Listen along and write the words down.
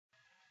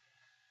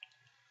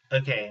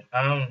Okay,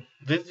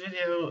 this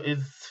video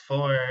is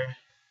for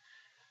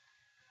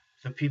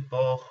the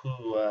people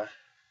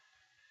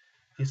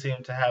who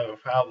seem to have a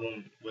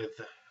problem with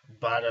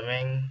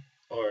bottoming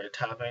or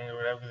topping or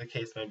whatever the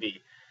case may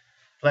be.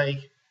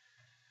 Like,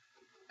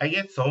 I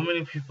get so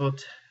many people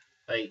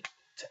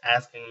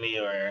asking me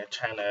or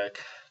trying to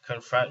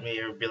confront me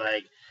or be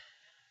like,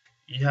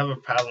 "You have a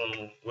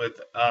problem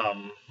with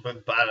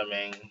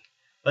bottoming."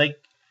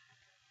 Like,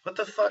 what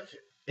the fuck?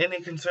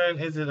 Any concern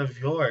is it of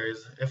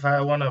yours if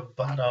I want to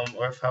bottom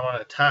or if I want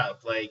to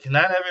top? Like,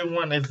 not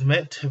everyone is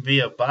meant to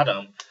be a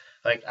bottom.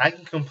 Like, I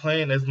can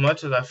complain as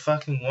much as I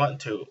fucking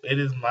want to. It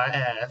is my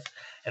ass,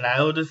 and I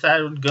will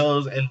decide what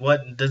goes and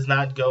what does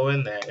not go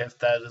in there if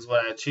that is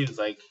what I choose.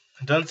 Like,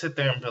 don't sit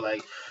there and be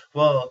like,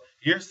 "Well,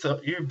 you're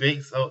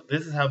big, so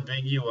this is how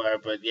big you are,"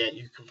 but yet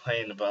you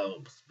complain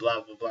about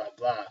blah blah blah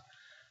blah.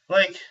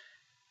 Like,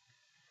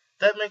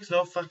 that makes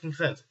no fucking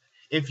sense.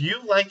 If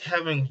you like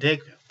having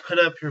dick put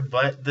up your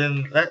butt,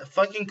 then that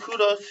fucking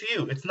kudos to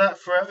you. It's not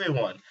for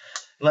everyone.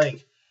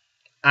 Like,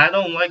 I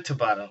don't like to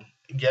bottom.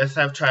 Yes,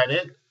 I've tried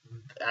it.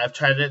 I've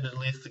tried it at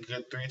least a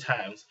good 3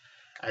 times.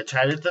 I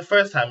tried it the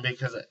first time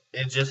because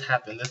it just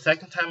happened. The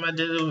second time I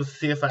did it was to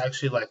see if I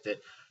actually liked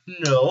it.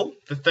 No,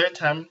 the third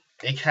time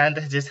it kind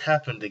of just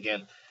happened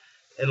again.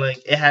 And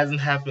like, it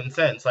hasn't happened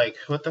since. Like,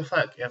 what the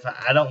fuck? If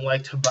I don't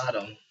like to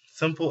bottom,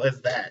 simple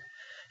as that.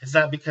 It's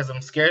not because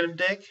I'm scared of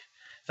dick.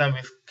 It's not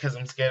because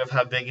I'm scared of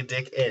how big a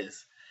dick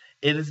is.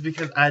 It is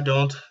because I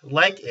don't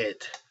like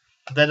it.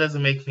 That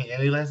doesn't make me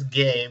any less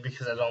gay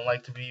because I don't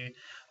like to be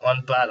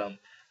on bottom.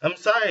 I'm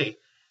sorry.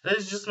 That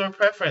is just my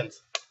preference.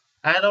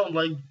 I don't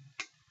like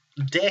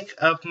dick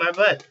up my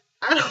butt.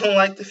 I don't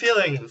like the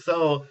feeling.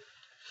 So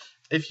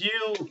if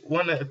you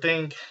want to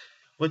think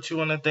what you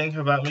want to think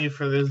about me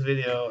for this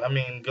video, I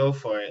mean, go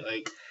for it.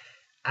 Like,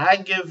 I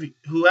give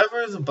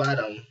whoever is a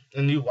bottom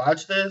and you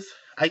watch this,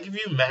 I give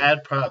you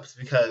mad props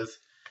because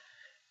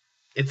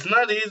it's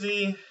not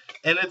easy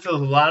and it's a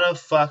lot of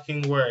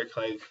fucking work.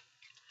 Like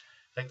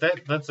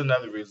that's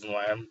another reason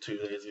why I'm too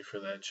lazy for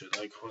that shit.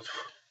 Like,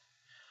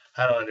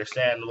 I don't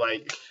understand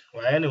why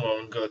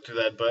anyone would go through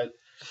that, but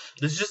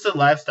it's just a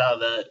lifestyle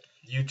that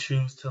you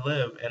choose to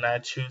live, and I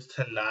choose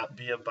to not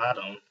be a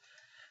bottom.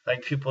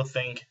 Like, people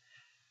think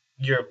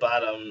you're a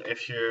bottom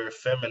if you're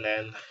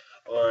feminine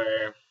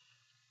or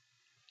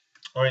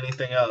or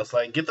anything else.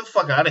 Like, get the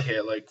fuck out of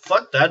here. Like,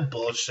 fuck that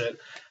bullshit.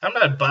 I'm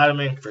not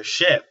bottoming for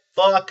shit.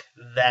 Fuck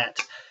that.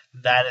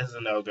 That is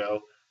a no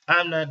go.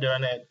 I'm not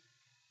doing it.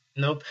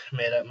 Nope,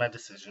 made up my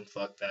decision.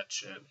 Fuck that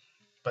shit.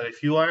 But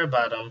if you are a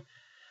bottom,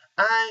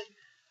 I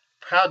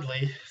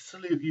proudly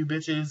salute you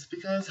bitches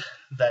because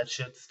that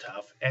shit's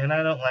tough and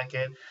I don't like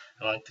it.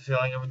 I don't like the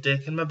feeling of a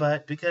dick in my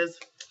butt because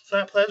it's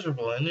not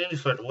pleasurable in any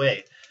sort of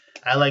way.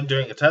 I like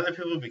doing it to other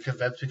people because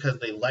that's because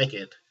they like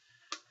it.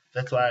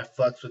 That's why I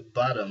fucks with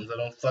bottoms. I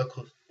don't fuck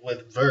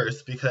with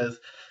verse because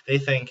they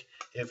think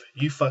if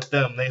you fuck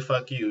them, they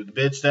fuck you.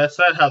 Bitch, that's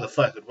not how the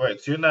fuck it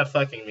works. You're not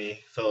fucking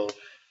me. So,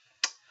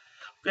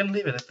 I'm gonna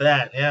leave it at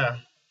that, yeah.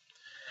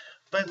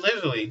 But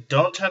literally,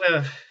 don't try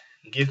to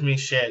give me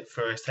shit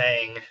for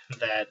saying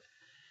that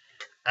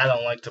I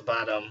don't like to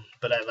bottom,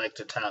 but I like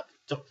to top.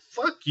 So,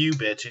 fuck you,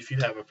 bitch, if you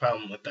have a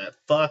problem with that.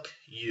 Fuck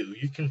you.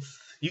 You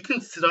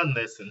can sit on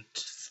this and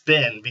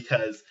spin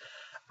because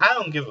I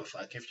don't give a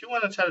fuck. If you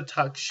want to try to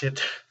talk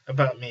shit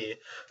about me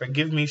or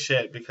give me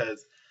shit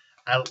because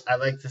I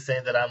like to say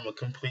that I'm a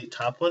complete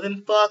top, well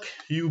then fuck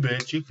you,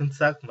 bitch. You can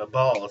suck my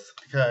balls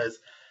because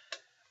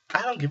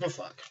I don't give a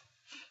fuck.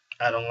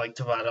 I don't like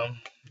to bottom.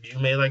 You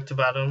may like to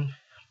bottom,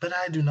 but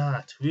I do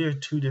not. We are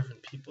two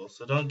different people,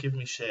 so don't give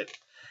me shit.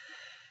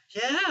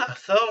 Yeah,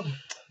 so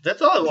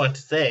that's all I want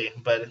to say,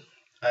 but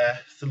I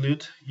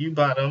salute you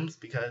bottoms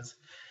because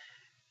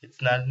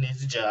it's not an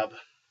easy job.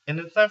 And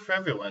it's not for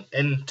everyone.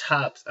 And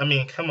tops, I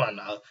mean, come on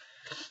now.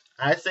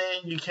 I say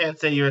you can't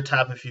say you're a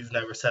top if you've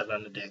never sat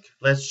on a dick.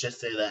 Let's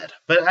just say that.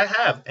 But I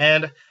have,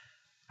 and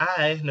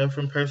I know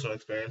from personal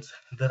experience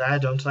that I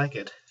don't like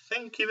it.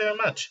 Thank you very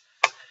much.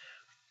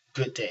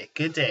 Good day,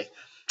 good day.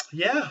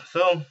 Yeah,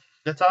 so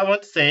that's all I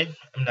want to say.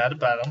 I'm not a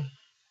bottom,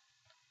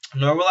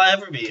 nor will I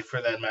ever be,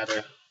 for that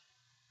matter.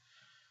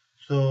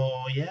 So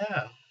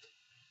yeah,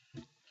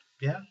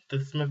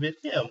 this is my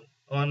video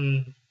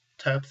on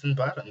tops and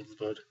bottoms.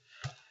 But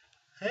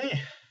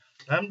hey,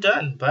 I'm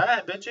done.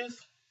 Bye, bitches.